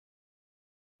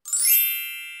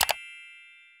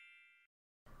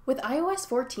With iOS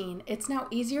 14, it's now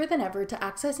easier than ever to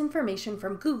access information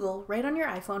from Google right on your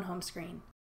iPhone home screen.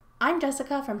 I'm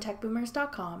Jessica from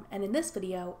techboomers.com, and in this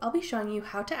video, I'll be showing you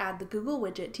how to add the Google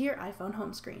widget to your iPhone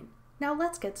home screen. Now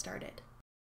let's get started.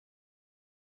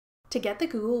 To get the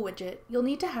Google widget, you'll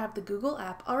need to have the Google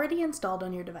app already installed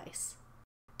on your device.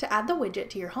 To add the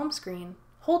widget to your home screen,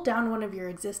 hold down one of your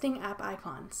existing app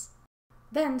icons.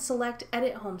 Then select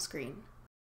Edit Home Screen.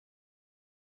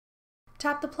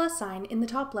 Tap the plus sign in the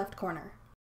top left corner.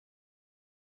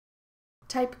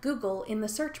 Type Google in the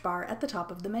search bar at the top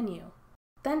of the menu.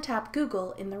 Then tap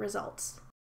Google in the results.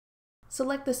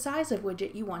 Select the size of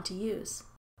widget you want to use.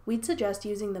 We'd suggest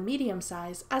using the medium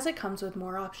size as it comes with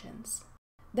more options.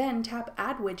 Then tap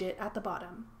Add Widget at the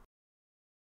bottom.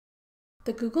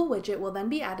 The Google widget will then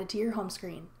be added to your home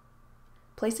screen.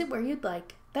 Place it where you'd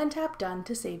like, then tap Done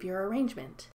to save your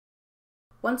arrangement.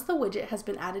 Once the widget has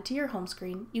been added to your home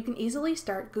screen, you can easily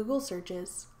start Google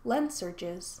searches, lens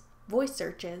searches, voice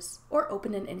searches, or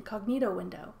open an incognito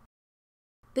window.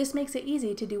 This makes it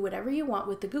easy to do whatever you want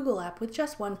with the Google app with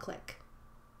just one click.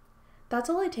 That's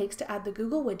all it takes to add the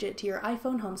Google widget to your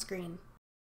iPhone home screen.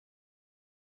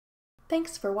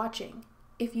 Thanks for watching.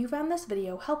 If you found this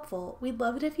video helpful, we'd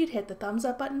love it if you'd hit the thumbs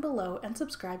up button below and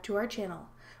subscribe to our channel.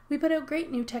 We put out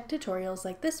great new tech tutorials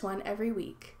like this one every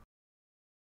week.